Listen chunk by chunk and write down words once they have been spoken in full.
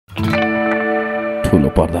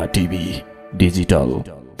Thuloparda TV digital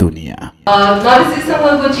दुनिया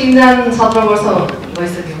नरेशजीसँगको चिन्जान 17 वर्ष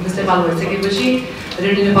भइसक्यो। मिस नेपाल भइसकेपछि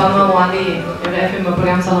रेडियो नेपालमा उहाँले एउटा एफएममा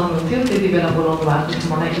प्रोग्राम चलाउनुहुन्थ्यो। त्यति बेला बोलाउनु भएको थियो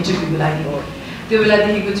मलाई इन्टरभ्यूको लागि। त्यो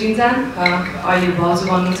बेलादेखिको चिन्जान अहिले भाउजू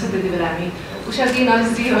भन्नुहुन्छ। त्यति बेला हामी उषाजी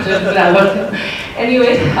नरेशजी भनेर कुरा गर्थ्यौँ।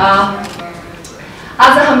 एनिवे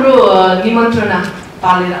आज हाम्रो निमन्त्रणा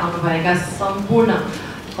पालेर आउनुभएका सम्पूर्ण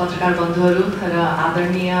पत्रकार बन्धुहरू र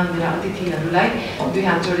आदरणीय मेरा अतिथिहरूलाई दुई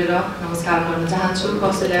हात जोडेर नमस्कार गर्न चाहन्छु।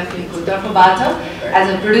 कौशल्या फिल्मको तर्फबाट एज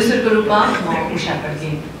अ प्रोड्युसरको रूपमा म उषा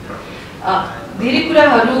कार्की। धेरै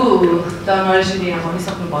कुराहरू त नरेशजीले यहाँ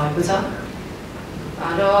भनिसक्नु भएको छ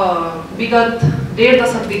र विगत 1.5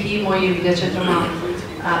 दशकदेखि म यो मिडिया क्षेत्रमा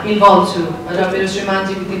इन्भल्भ छु र मेरो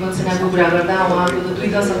श्रीमानजी विमल सिन्हाको कुरा गर्दा उहाँको त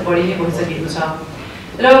 2 दशक बढी नै भइसकेको छ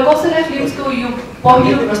र कौशल्या फिल्मको यो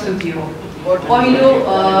पहिलो प्रस्तुति हो। पहिलो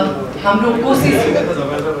हाम्रो कोसिस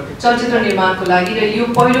चलचित्र निर्माणको लागि र यो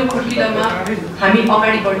पहिलो खुड्किलोमा हामी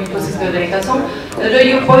अगाडि बढ्ने कोसिस गरिरहेका छौँ र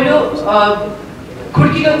यो पहिलो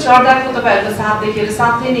खुड्किलो चढ्दाको तपाईँहरूको साथ देखेर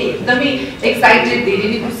साथै नै एकदमै एक्साइटेड, धेरै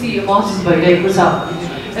नै खुसी महसुस भइरहेको छ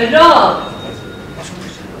र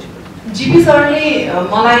जीपी सरले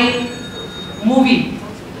मलाई मुभी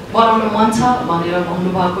बनाउन मन छ भनेर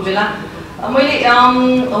भन्नुभएको बेला मैले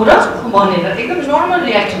हो र भनेर एकदम नर्मल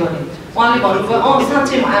रियाक्ट गरेँ। उहाँले भन्नुभयो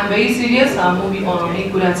साँच्चै आइएम भेरी सिरियस, मुभी बनाउने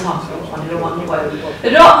कुरा छ भनेर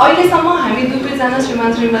भन्नुभयो र अहिलेसम्म हामी दुवैजना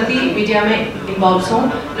श्रीमान श्रीमती मिडियामै इन्भल्भ छौँ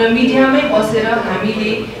र मिडियामै बसेर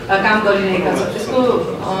हामीले काम गरिरहेका छौँ। त्यसको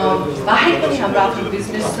बाहेक पनि हाम्रो आफ्नो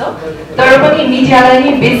बिजनेस छ, तर पनि मिडियालाई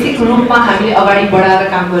नै बेसिक रूपमा हामीले अगाडि बढाएर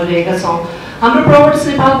काम गरिरहेका छौँ। हाम्रो प्रोमोटर्स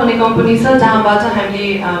नेपाल भन्ने कम्पनी छ जहाँबाट हामीले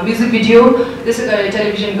म्युजिक भिडियो, त्यसै गरी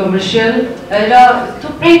टेलिभिजन कमर्सियल र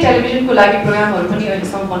थुप्रै टेलिभिजनको लागि प्रोग्रामहरू पनि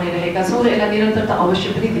अहिलेसम्म बनाइरहेका छौँ र यसलाई निरन्तरता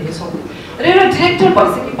अवश्य पनि दिनेछौँ। र एउटा डिरेक्टर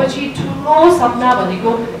भइसकेपछि ठुलो सपना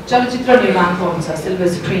भनेको चलचित्र निर्माणको हुन्छ, सिल्भर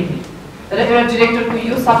स्क्रिन र एउटा डिरेक्टरको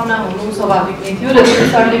यो सपना हुनु स्वाभाविक नै थियो र जीपी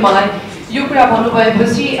सरले मलाई यो कुरा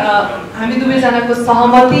भन्नुभएपछि हामी दुवैजनाको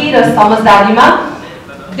सहमति र समझदारीमा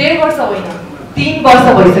 1.5 वर्ष होइन 3 वर्ष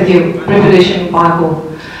भइसक्यो प्रिपरेसन भएको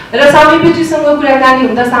र सामीपीजीसँग कुराकानी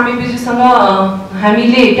हुँदा सामीपीजीसँग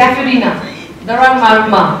हामीले क्याफेरिना दरबार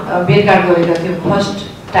मार्गमा भेटघाट गरेका थियौँ फर्स्ट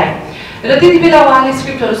टाइम र त्यति बेला उहाँले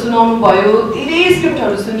स्क्रिप्टहरू सुनाउनु भयो। धेरै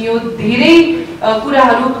स्क्रिप्टहरू सुनियो, धेरै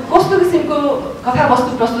कुराहरू कस्तो किसिमको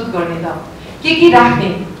कथावस्तु प्रस्तुत गर्ने त के राख्ने,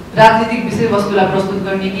 राजनीतिक विषयवस्तुलाई प्रस्तुत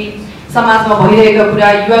गर्ने कि समाजमा भइरहेका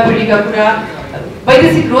कुरा, युवा पिँढीका कुरा,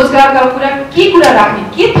 वैदेशिक रोजगारका कुरा राख्ने,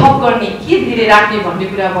 के थप गर्ने, के धेरै राख्ने भन्ने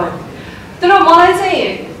कुरा भयो। तर मलाई चाहिँ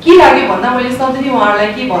के लाग्यो भन्दा मैले सधैँ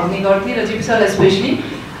उहाँहरूलाई के भन्ने गर्थेँ र जीपी सरलाई स्पेसली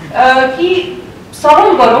कि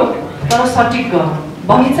सरल गरौँ तर सटिक गरौँ।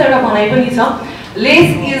 भनिन्छ एउटा भनाइ पनि छ, लेस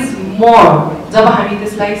इज मोर जब हामी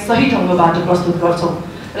त्यसलाई सही ढङ्गबाट प्रस्तुत गर्छौँ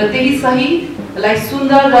र त्यही सहीलाई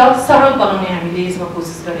सुन्दर र सरल बनाउने हामीले यसमा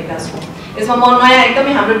कोसिस गरेका छौँ। यसमा म नयाँ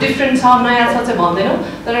एकदमै हाम्रो डिफ्रेन्ट छ, नयाँ छ चाहिँ भन्दैनौँ,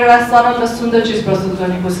 तर एउटा सरल र सुन्दर चिज प्रस्तुत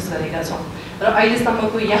गर्ने कोसिस गरेका छौँ र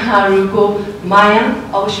अहिलेसम्मको यहाँहरूको माया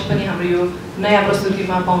अवश्य पनि हाम्रो यो नयाँ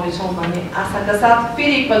प्रस्तुतिमा पाउनेछौँ भन्ने आशाका साथ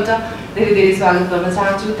फेरि एकपल्ट धेरै धेरै स्वागत गर्न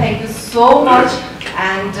चाहन्छु। Thank you so much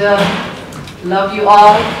and love you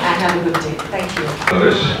all and have a good day. Thank you.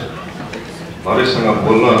 नरेशसँग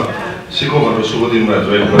बोल्न सिकौँ भनेर शुभ दिनमा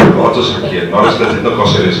जोइन गरेको अझ सकिए नरेशलाई जित्न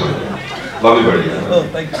कसैले सक्यो। Love you very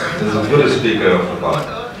much. Good speaker of the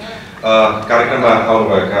कार्यक्रममा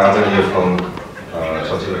आउनुभएका आदरणीय फिल्म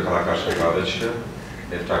चलचित्र कलाकार सङ्घका अध्यक्ष,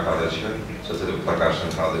 नेप्टाका अध्यक्ष, चलचित्र पत्रकार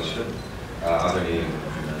सङ्घका अध्यक्ष, आदरणीय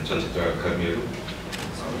चलचित्र कर्मीहरू,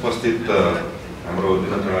 उपस्थित हाम्रो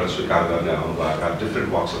निमन्त्रणा स्वीकार गर्ने आउनुभएका डिफ्रेन्ट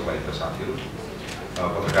वक्स अफ लाइफका साथीहरू,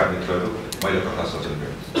 पत्रकार मित्रहरू, महिला तथा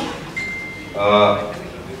सचेतन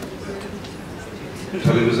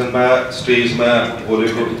टेलिभिजनमा स्टेजमा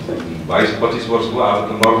बोलेको 22-25 वर्षको अब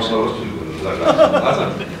त नर्भस लाग्छ।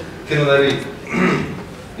 किन भन्दाखेरि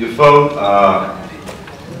यो फिल्म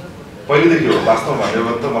पहिलेदेखि हो। वास्तवमा भन्यो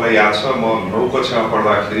भने त मलाई याद छ म 9 कक्षामा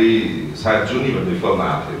पढ्दाखेरि सायद जुनी भन्ने फिल्ममा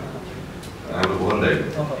आएको थियो हाम्रो भुवन दाइ।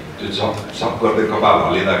 त्यो झप गर्दै कपाल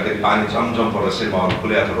हल्लिँदाखेरि पानी झमझम पर्दा सिनेमा हल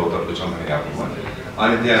खुल्या थियो रौतरको छ भने आफ्नो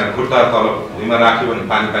अनि त्यहाँ खुट्टा तल भुइँमा राख्यो भने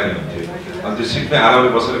पानी हुन्थ्यो। अनि त्यो सिटमै आरामले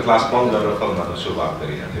बसेर क्लास बन्द गरेर फिल्म हेर्न सुरुवात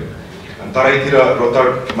गरिएको थियो। अनि तराईतिर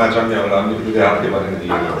रौतरमा जन्मियो भने अनि देहातकै भनेर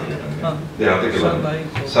दिएको देहातै के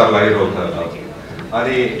भन्ने सरलाई रौतर।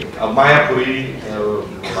 अनि मायापुरी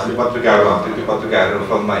भन्ने पत्रिकाहरू आउँथ्यो, त्यो पत्रिका हेरेर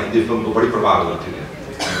फिल्ममा हिन्दी फिल्मको बढी प्रभाव गर्थ्यो।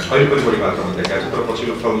 अहिले पनि बढी मात्रामा देखाएको छ, तर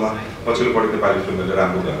पछिल्लोपट्टि नेपाली फिल्महरूले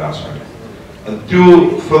राम्रो गरेर आएको छ। अनि त्यो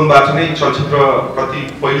फिल्मबाट नै चलचित्रप्रति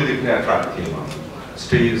पहिलेदेखि नै एट्र्याक्ट थिएँ म।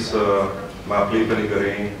 स्टेजमा प्ले पनि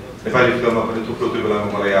गरेँ, नेपाली फिल्ममा पनि थुप्रो त्यो बेलामा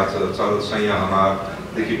मलाई याद छ चल सैया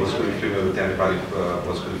हमारदेखि भोजपुरी फिल्महरू त्यहाँ नेपाली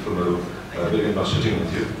भोजपुरी फिल्महरू विभिन्न सुटिङ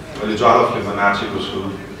हुन्थ्यो मैले ज्वाला फिल्ममा नाचेको छु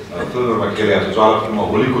फिल्महरूमा खेलेको छु ज्वाला फिल्ममा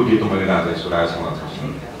होलीको गीत मैले नाचेको छु राजसँग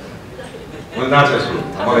मैले नाचेको छु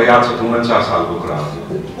मलाई याद छ 49 सालको कुरा हो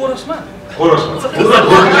कोरसमा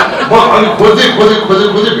म अनि खोज्दै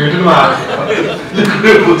भेट्नुमा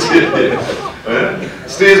आएको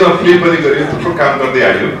स्टेजमा प्ले पनि गऱ्यो थुप्रो काम गर्दै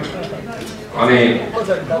आयो अनि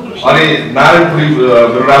नारायणपुरी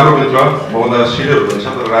मेरो राम्रो मित्र मभन्दा सिनियर हुनुहुन्छ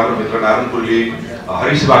तर राम्रो मित्र नारायणपुरीले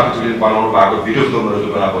हरिश बाबुले बनाउनु भएको भिडियो फिल्महरू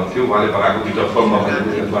बेला भन्थ्यो उहाँले बनाएको भिडियो फिल्ममा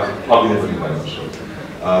अभिनय पनि गरेको छु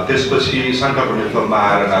त्यसपछि शङ्कर भन्ने फिल्ममा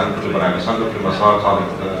आएर नारायणपुरले बनाएको शङ्कर फिल्ममा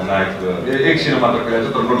नायक एक सिनेमा मात्र खेलेको छ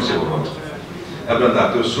तर नोटिसेबल हुन्छ एउटा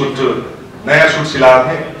त्यो सुट नयाँ सुट सिलाएको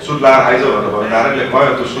थिएँ सुट लाएर आइज भनेर भन्यो नारायणले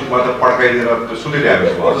गयो त्यो सुटमा त पड्काइदिएर त्यो सुटै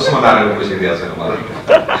ल्याएको अझसम्म नारायणले पैसा दिएको छैन मलाई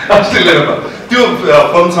त्यो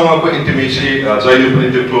फिल्मसँगको इन्टिमेसी जहिले पनि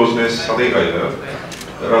त्यो क्लोजनेस सधैँ गयो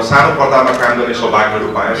र सानो पर्दामा काम गर्ने सौभाग्यहरू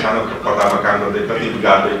पाएँ सानो पर्दामा काम गर्दै कति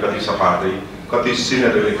बिगार्दै कति सफार्दै कति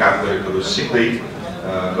सिनियरहरूले काम गरेकोहरू सिक्दै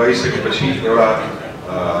गइसकेपछि एउटा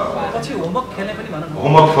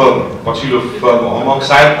होमवर्क फिल्म पछिल्लो फिल्म होमवर्क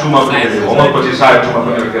सायद 2 मा पनि होमवर्क पछि सायद 2 मा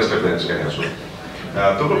पनि एउटा गेस्ट एपियरेन्स गरेको छु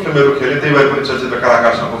थुप्रो फिल्महरू खेलेँ त्यही भएर पनि चलचित्र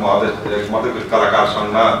कलाकार सङ्घको मध्य कलाकार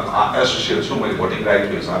सङ्घमा एसोसिएट छु मैले भोटिङ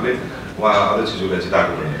राइटको हिसाबले उहाँ अध्यक्षज्यूले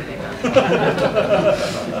जिताएको पनि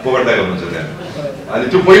पोगट्दै हुनुहुन्छ त्यहाँ अनि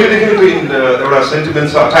त्यो पहिलेदेखि त्यो एउटा सेन्टिमेन्ट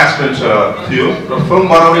अट्याचमेन्ट थियो र फिल्म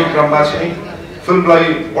बनाउने क्रममा चाहिँ फिल्मलाई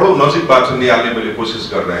बडो नजिकबाट निहाल्ने मैले कोसिस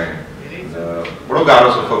गरिरहेँ बडो गाह्रो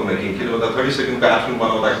छ फिल्म मेकिङ किन भन्दा 30 सेकेन्डको एड फिल्म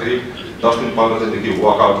बनाउँदाखेरि 10 दिन 15 दिनदेखि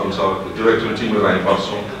वर्कआउट हुन्छ डिरेक्टर टिमहरू हामी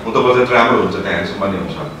बस्छौँ हुन त बजेट राम्रो हुन्छ त्यहाँ ह्यान्डसम पनि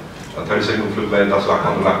हुन्छ 30 सेकेन्ड फिल्मलाई 10 लाख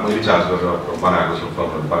 15 लाख मैले चार्ज गरेर बनाएको छु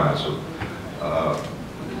फिल्महरू बनाएको छु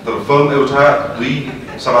तर फिल्म एउटा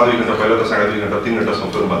 2.5 घन्टा पहिला त 2.5 घन्टा 3 घन्टासम्म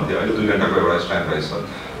फिल्म भन्थ्यो अहिले 2 घन्टाको एउटा स्ट्यान्ड रहेछ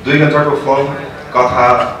 2 घन्टाको फिल्म कथा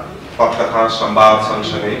पटकथा संवाद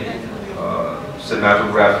सँगसँगै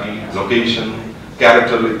सिनेमाटोग्राफी लोकेसन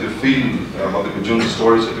क्यारेक्टरले त्यो फिल मतलब जुन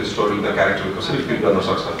स्टोरी छ त्यो स्टोरीले त्यो क्यारेक्टरले कसरी फिल गर्न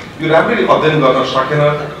सक्छ यो राम्ररी अध्ययन गर्न सकेन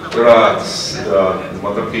एउटा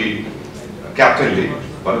मतलब कि क्याप्टेनले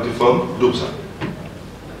भने त्यो फिल्म डुब्छ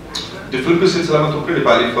त्यो फिल्मको सिलसिलामा थुप्रै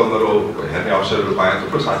नेपाली फिल्महरू हेर्ने अवसरहरू पाएँ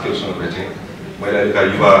थुप्रो साथीहरूसँग भेटेँ मैले अहिलेका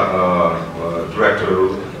युवा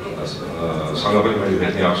डिरेक्टरहरूसँग पनि मैले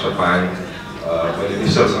भेट्ने अवसर पाएँ मैले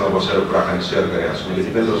निश्चलसँग बसेर कुराकानी सेयर गरेको छु मैले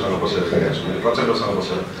दिपेन्द्रसँग बसेर गरेको छु मैले प्रचण्डसँग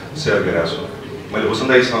बसेर सेयर गरेको छु मैले भूषण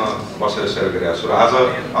दाईसँग बसेर सेयर गरेको छु र आज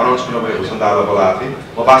अनाउन्समेन्टमा मैले भूषण दाहाललाई बोलाएको थिएँ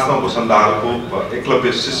म वास्तवमा भूषण दाहालको एकलव्य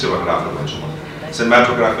शिष्य भनेर आफ्नो भन्छु म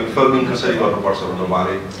सिनेमाटोग्राफी फिल्मिङ कसरी गर्नुपर्छ भनेर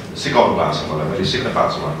उहाँले सिकाउनु भएको छ मलाई मैले सिक्न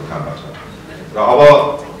पाएको छु उहाँको कामबाट र अब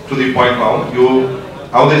टु दि पोइन्टमा आउँ यो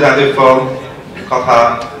आउँदै जाँदै फिल्म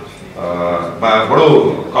कथामा बडो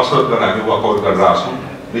कसरत गरेर हामी वर्कआउट गरिरहेको छौँ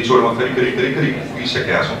निचोडमा फेरि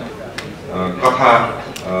पुगिसकेका छौँ कथा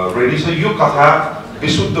रेडी छ यो कथा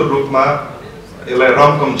विशुद्ध रूपमा यसलाई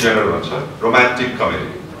रमकम जेनर भन्छ रोमान्टिक कमेडी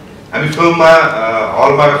हामी फिल्ममा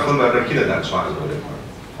हलमा फिल्म हेरेर किन जान्छौँ आजभोलि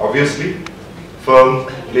अभियसली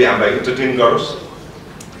फिल्मले हामीलाई इन्टरटेन गरोस्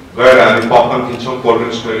गएर हामी पपकर्न किन्छौँ कोल्ड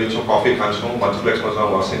ड्रिङ्क्स लिन्छौँ कफी खान्छौँ मल्टिप्लेक्समा जाउँ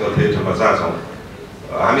वा सिङ्गल थिएटरमा जहाँ जाउँ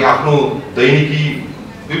हामी आफ्नो दैनिकी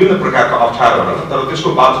विभिन्न प्रकारका अप्ठ्यारोहरू तर त्यसको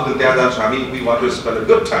बावजुद त्यहाँ जान्छौँ हामी we want to spend a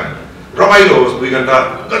good time रमाइलो होस् 2 घन्टा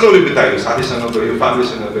गजौले बितायो साथीसँग गयो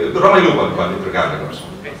फ्यामिलीसँग गयो रमाइलो भन्ने प्रकारले गर्छौँ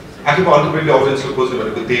आखिरमा अल्टिमेटली अडियन्सले खोज्ने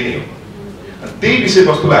भनेको त्यही नै हो त्यही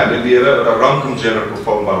विषयवस्तुलाई हामीले लिएर एउटा रमकम जेनरको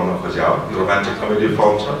फिल्म बनाउन खोज्या हो यो रोमान्टिक कमेडी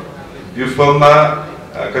फिल्म छ यो फिल्ममा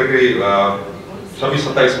करिब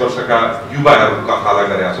 26-27 वर्षका युवाहरूको कथालाई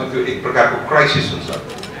गरेका छौँ त्यो एक प्रकारको क्राइसिस हुन्छ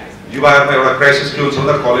युवाहरूमा एउटा क्राइसिस के हुन्छ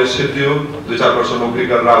भन्दा कलेज सिद्धियो 2-4 वर्ष नोकरी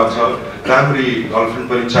गरेर हुन्छ राम्ररी गर्लफ्रेन्ड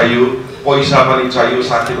पनि चाहियो पैसा पनि चाहियो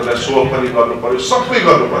साथीहरूलाई सो पनि गर्नु पर्यो सबै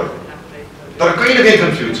गर्नु पर्यो तर कहीँ न कहीँ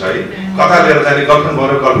कन्फ्युज छ है कथा लिएर जाने गर्लफ्रेन्ड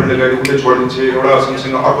भयो गर्लफ्रेन्डले गएर उसले छोडिदिन्छ एउटा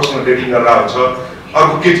सँगसँग अर्कोसँग डेटिङ गरेर हुन्छ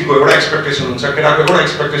अर्को केटीको एउटा एक्सपेक्टेसन हुन्छ केटाको एउटा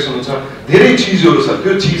एक्सपेक्टेसन हुन्छ धेरै चिजहरू छ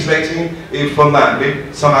त्यो चिजलाई चाहिँ यो फिल्ममा हामीले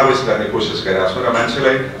समावेश गर्ने कोसिस गरेका छौँ र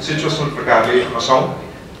मान्छेलाई सिचुएसनल प्रकारले हँसाउँ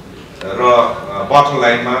र बटम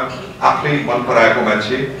लाइनमा आफै मन पराएको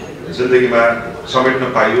मान्छे जिन्दगीमा समेट्न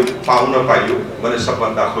पाइयो पाउन पाइयो भने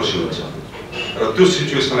सबभन्दा खुसी हुन्छ र त्यो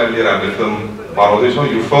सिचुएसनलाई लिएर हामीले फिल्म बनाउँदैछौँ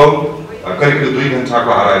यो फिल्म करिब 2 घन्टाको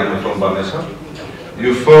हाराहारीमा फिल्म बन्नेछ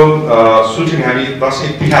यो फिल्म सुटिङ हामी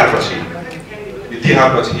दसैँ तिहारपछि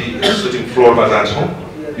सुटिङ फ्लोरमा जान्छौँ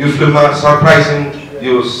यो फिल्ममा सरप्राइजिङ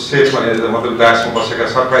यो सेटमा मतलब ग्रासमा बसेका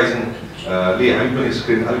सरप्राइजिङले हामी पनि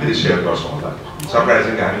स्क्रिन अलिकति सेयर गर्छौँ होला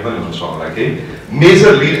सरप्राइजिङ हामी पनि हुन्छौँ होला केही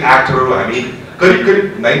मेजर लिड एक्टरहरू हामी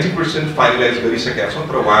करिब 90% फाइनलाइज गरिसकेका छौँ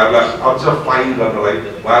तर उहाँहरूलाई अझ फाइन गर्नलाई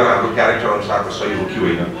उहाँहरू हाम्रो क्यारेक्टर अनुसारको सही हो कि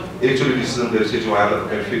होइन एकचोटि डिसिजन गरिसकेपछि उहाँहरूलाई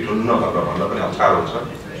तपाईँ फिट हुनु भनेर भन्न पनि अप्ठ्यारो हुन्छ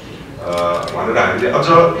भनेर हामीले अझ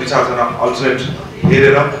 2-4जना अल्टरनेट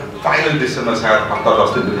हेरेर फाइनल डिसिजनमा सायद हप्ता 10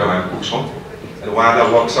 दिनभित्रमा हामी पुग्छौँ अनि उहाँहरूलाई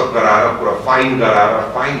वर्कसप गराएर पुरा फाइन गराएर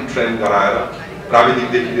फाइन ट्रेन गराएर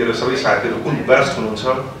प्राविधिकदेखि लिएर सबै साथीहरू कुन बेस्ट हुनुहुन्छ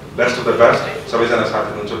बेस्ट अफ द बेस्ट सबैजना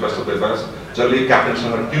साथीहरू हुनुहुन्छ बेस्ट अफ द बेस्ट जसले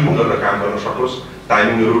क्याप्टेनसँग ट्युन गरेर काम गर्न सकोस्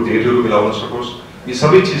टाइमिङहरू डेटहरू मिलाउन सकोस् यी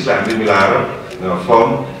सबै चिजलाई हामीले मिलाएर फर्म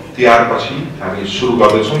तिहारपछि हामी सुरु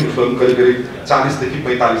गर्दैछौँ यो फिल्म करिब 40 देखि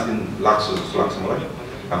 45 दिन लाग्छ जस्तो लाग्छ मलाई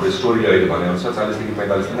हाम्रो स्टोरी अहिले भनेअनुसार 40 देखि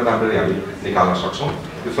 45 दिनमा राम्ररी हामी निकाल्न सक्छौँ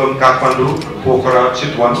यो फिल्म काठमाडौँ पोखरा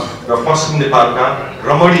चितवन र पश्चिम नेपालका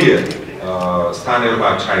रमणीय स्थानहरूमा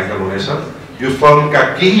छायाङ्कन हुनेछ यो फिल्मका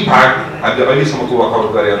केही भाग हामीले अहिलेसम्मको वर्कआउट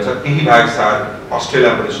गरे अनुसार केही भाग सायद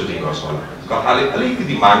अस्ट्रेलिया पनि सुटिङ गर्छ होला कथाले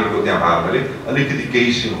अलिकति मागेको त्यहाँ भागले अलिकति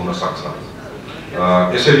केही सिन हुन सक्छ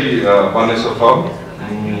यसरी बन्नेछ फिल्म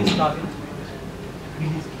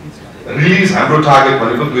रिलिज हाम्रो टार्गेट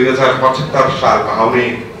भनेको 2075 साल आउने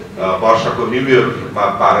वर्षको न्यू इयरमा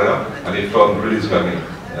पारेर हामी फिल्म रिलिज गर्ने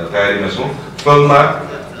तयारीमा छौँ फिल्ममा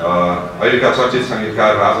अहिलेका चर्चित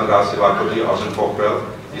सङ्गीतकार राजन राज सेवाकोटी अर्जुन पोखरेल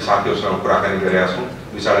यी साथीहरूसँग कुराकानी गरिरहेका छौँ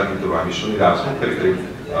 2-4 गीतहरू हामी सुनिरहेका छौँ करिब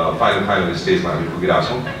फाइनल स्टेजमा हामी पुगिरहेका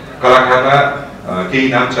छौँ कलाकारमा केही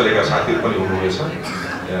नाम चलेका साथीहरू पनि हुनुहुनेछ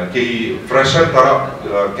केही फ्रेसर तर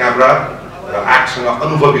क्यामेरा र एक्टसँग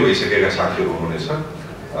अनुभवी भइसकेका साथीहरू हुनुहुनेछ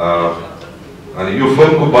अनि यो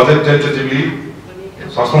फिल्मको बजेट टेन्टेटिभली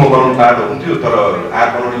सस्तोमा बनाउनु पाए त हुन्थ्यो तर एड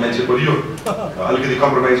बनाउने मान्छे परियो अलिकति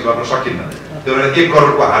कम्प्रोमाइज गर्न सकिन्न त्यो भएर 1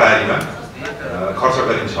 करोडको हाराहारीमा खर्च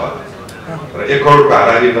गरिन्छ र 1 करोडको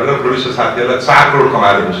हाराहारी गरेर प्रोड्युसर साथीहरूलाई 4 करोड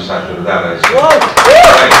कमाएर हुन्छ साथीहरू दादा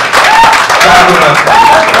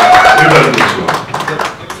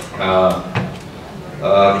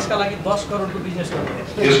यसका लागि 10 करोडको बिजनेस गर्नु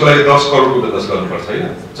यसको लागि 10 करोडको बिजनेस गर्नुपर्छ हैन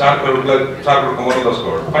 4 करोडलाई 4 करोड कमाउनु 10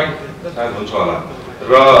 करोड फाइन सायद हुन्छ होला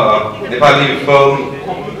र नेपाली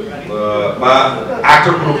फिल्ममा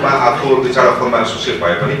एक्टरको रूपमा आफू 2-4 फिल्ममा एसोसिएट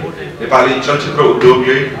भए पनि नेपाली चलचित्र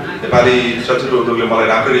उद्योगले मलाई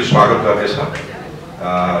राम्ररी स्वागत गर्नेछ र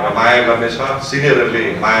माया गर्नेछ सिनियरहरूले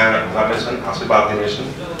माया गर्नेछन् आशीर्वाद दिनेछन्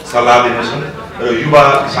सल्लाह दिनेछन् र युवा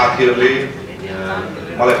साथीहरूले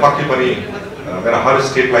मलाई पक्कै पनि मेरा हर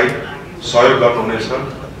स्टेपलाई सहयोग गर्नुहुनेछ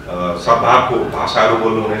सद्भावको भाषाहरू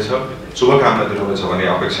बोल्नुहुनेछ शुभकामना दिनुहुनेछ भन्ने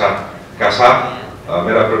अपेक्षाका साथ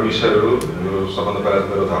मेरा प्रोड्युसरहरू सबभन्दा पहिला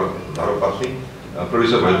मेरो धर्मपत्नी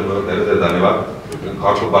प्रोड्युसर भइदिनु धेरै धेरै धन्यवाद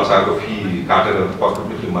घरको बच्चाको फी काटेर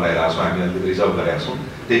पक्कै फिल्म बनाइरहेको छौँ हामी अलिकति रिजर्भ गरेका छौँ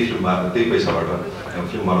त्यही फिल्ममा त्यही पैसाबाट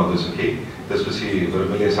फिल्म बनाउँदैछौँ केही त्यसपछि मेरो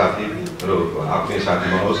मिल्ने साथी मेरो आफ्नै साथी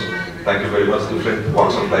Manoj thank you very much different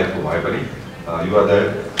works of लाइफको भए पनि you are the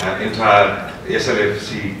entire SLFC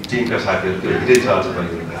टिमका साथीहरू त्यो हिँडै छ अझ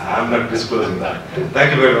पनि I am not डिस्क्लोजिङ that thank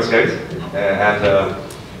you very much guys and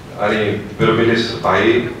अनि मेरो विलेज भाइ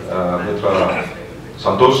मित्र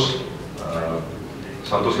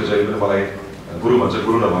सन्तोषले जहिले पनि मलाई गुरु भन्छ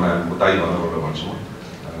गुरु नभनाए म दाइ भनेर भन्छु म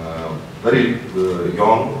भेरी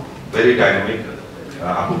यङ भेरी डाइनामिक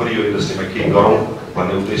आफू पनि यो इन्डस्ट्रीमा केही गरौँ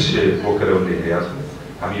भन्ने उद्देश्य बोकेर उनले हिँडेका छन्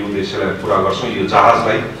हामी यो उद्देश्यलाई पुरा गर्छौँ यो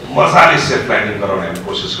जहाजलाई मजाले सेफ ल्यान्डिङ गराउने हामी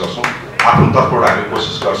कोसिस गर्छौँ आफ्नो तर्फबाट हामी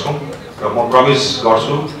कोसिस गर्छौँ र म प्रमिस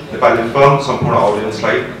गर्छु नेपाली फिल्म सम्पूर्ण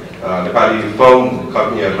अडियन्सलाई नेपाली फिल्म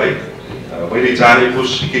कर्मीहरूलाई मैले जानेको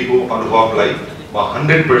सिकेको अनुभवलाई म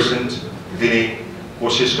 100% दिने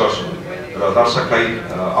कोसिस गर्छु र दर्शकलाई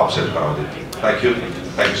अपसेट गराउँदै थ्याङ्क यू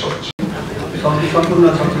सो मच सम्पूर्ण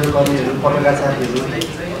चलचित्र कर्मीहरू पत्रकार साथीहरू र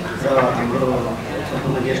हाम्रो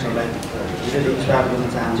सम्पूर्ण गेस्टहरूलाई धेरै स्वागत गर्न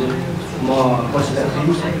चाहन्छु म बसिदा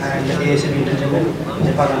film and ASM entertainment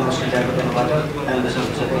Nepal र अस्ट्रेलियाको तर्फबाट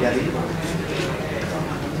तयारी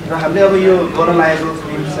र हामीले अब यो गर्न लागेको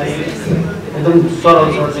फिल्म चाहिँ एकदम सरल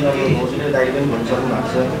चाहिँ अब भोजुले दाइले पनि भनिसक्नु भएको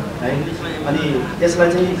छ है अनि यसलाई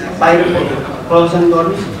चाहिँ बाहिर प्रदर्शन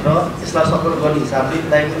गर्ने र यसलाई सपोर्ट गर्ने हिसाबले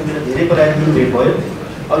दाइले मेरो धेरै कुराहरू पनि भेट भयो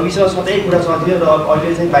अघिसँग सधैँ कुरा चल्थ्यो र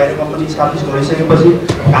अहिले चाहिँ बाहिर कम्पनी इस्टाब्लिस गरिसकेपछि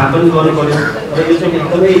काम पनि गर्नु पर्यो र यो चाहिँ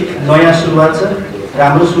एकदमै नयाँ सुरुवात छ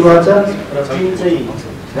राम्रो सुरुवात छ र टिम चाहिँ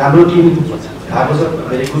राम्रो टिम भएको छ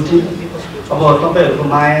भेरी गुड टिम अब तपाईँहरूको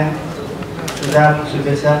माया सुझाव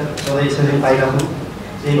शुभेच्छा सधैँ यसरी पाइराख्नु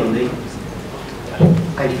त्यही भन्दै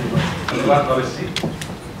थ्याङ्क यू धन्यवाद नरेशजी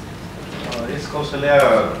यस कौशल्या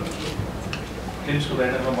फिल्मको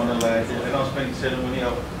ब्यानरमा बन्न लागेको एनाउन्समेन्ट सेरेमनी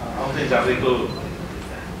अब आउँदै जाँदैको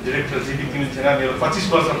डिरेक्टर जिपी तिमीसँग मेरो 25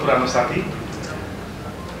 वर्ष पुरानो साथी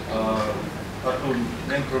अर्को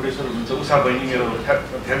मेन प्रोड्युसर हुनुहुन्छ उषा बहिनी मेरो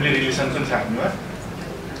फ्यामिली रिलेसन पनि छ हामीमा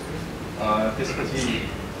त्यसपछि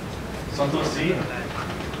सन्तोषजी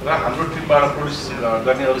र हाम्रो टिमबाट प्रड्युस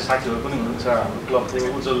गर्ने अरू साथीहरू पनि हुनुहुन्छ। हाम्रो क्लबको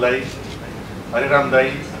उज्जवल दाई, हरिराम दाई,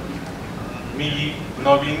 मिली,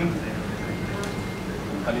 नवीन,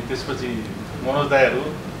 अनि त्यसपछि मनोज दाईहरू,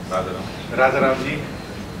 राजारामजी।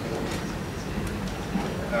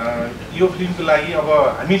 यो फिल्मको लागि अब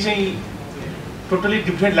हामी चाहिँ टोटली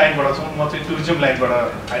डिफ्रेन्ट लाइनबाट छौँ। म चाहिँ टुरिज्म लाइनबाट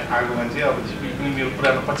आएको मान्छे। अब जिपी पनि मेरो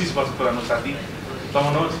पुरानो 25 वर्ष पुरानो साथी। त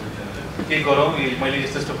मनोज केही गरौँ, मैले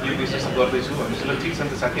यस्तो यस्तो फिल्म यस्तो गर्दैछु भनेपछि ल ठिक छ नि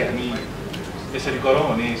त साथी, हामी यसरी गरौँ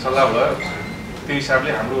भन्ने सल्लाह भयो। त्यो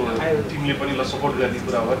हिसाबले हाम्रो टिमले पनि ल सपोर्ट गर्ने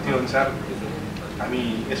कुरा भयो। त्यो अनुसार हामी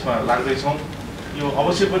यसमा लाग्दैछौँ। यो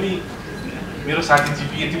अवश्य पनि मेरो साथी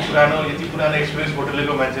जिपी यति पुरानो एक्सपिरियन्स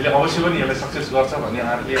होटलको मान्छेले अवश्य पनि यसलाई सक्सेस गर्छ भन्ने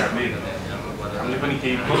आँटले हामीले पनि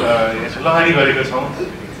केही यसो लगानी गरेको छौँ।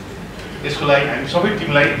 यसको लागि हामी सबै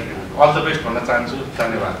टिमलाई अल द बेस्ट भन्न चाहन्छु।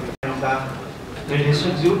 धन्यवाद।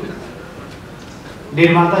 निर्देशकज्यू,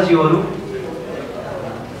 निर्माताज्यूहरू,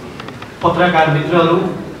 पत्रकार मित्रहरू,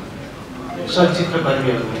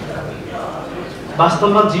 चलचित्रकर्मीहरू,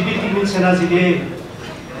 वास्तवमा जीवी तिमिल सेनाजीले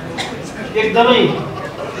एकदमै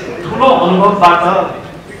ठुलो अनुभवबाट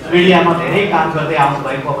मिडियामा धेरै काम गर्दै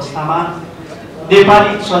आउनुभएको अवस्थामा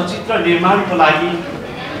नेपाली चलचित्र निर्माणको लागि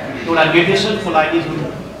एउटा निर्देशनको लागि जुन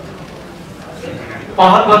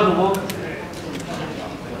पहल गर्नुभयो,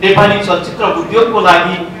 नेपाली चलचित्र उद्योगको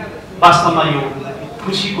लागि वास्तवमा यो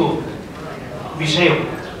खुसीको विषय हो।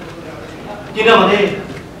 किनभने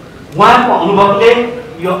उहाँको अनुभवले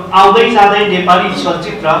यो आउँदै जाँदै नेपाली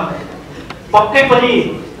चलचित्र पक्कै पनि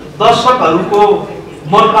दर्शकहरूको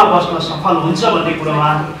मनमा बस्न सफल हुन्छ भन्ने कुरोमा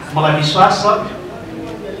मलाई विश्वास छ।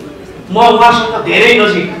 म उहाँसँग धेरै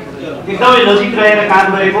नजिक, एकदमै नजिक रहेर काम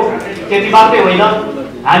गरेको, त्यति मात्रै होइन,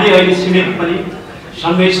 हामी अहिले छिमेकी पनि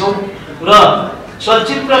सँगै छौँ र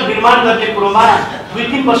चलचित्र निर्माण गर्ने कुरोमा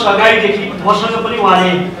 2-3 वर्ष अगाडिदेखि मसँग पनि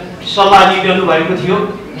उहाँले सल्लाह लिइरहनु भएको थियो,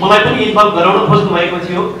 मलाई पनि इन्भल्भ गराउन खोज्नु भएको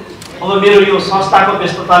थियो। अब मेरो यो संस्थाको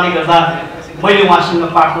व्यस्तताले गर्दा मैले उहाँसँग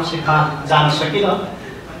पार्टनरसिपमा जान सकिनँ।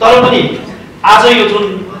 तर पनि आज यो जुन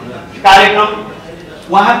कार्यक्रम,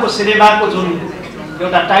 उहाँको सिनेमाको जुन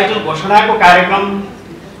एउटा टाइटल घोषणाको कार्यक्रम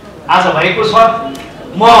आज भएको छ,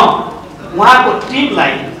 म उहाँको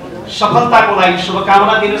टिमलाई सफलताको लागि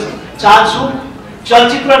शुभकामना दिन चाहन्छु।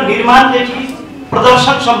 चलचित्र निर्माणदेखि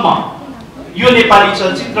प्रदर्शनसम्म यो नेपाली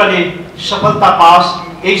चलचित्रले सफलता पाओस्,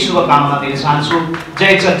 यही शुभकामना दिन चाहन्छु।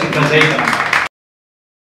 जय चलचित्र, जय कला।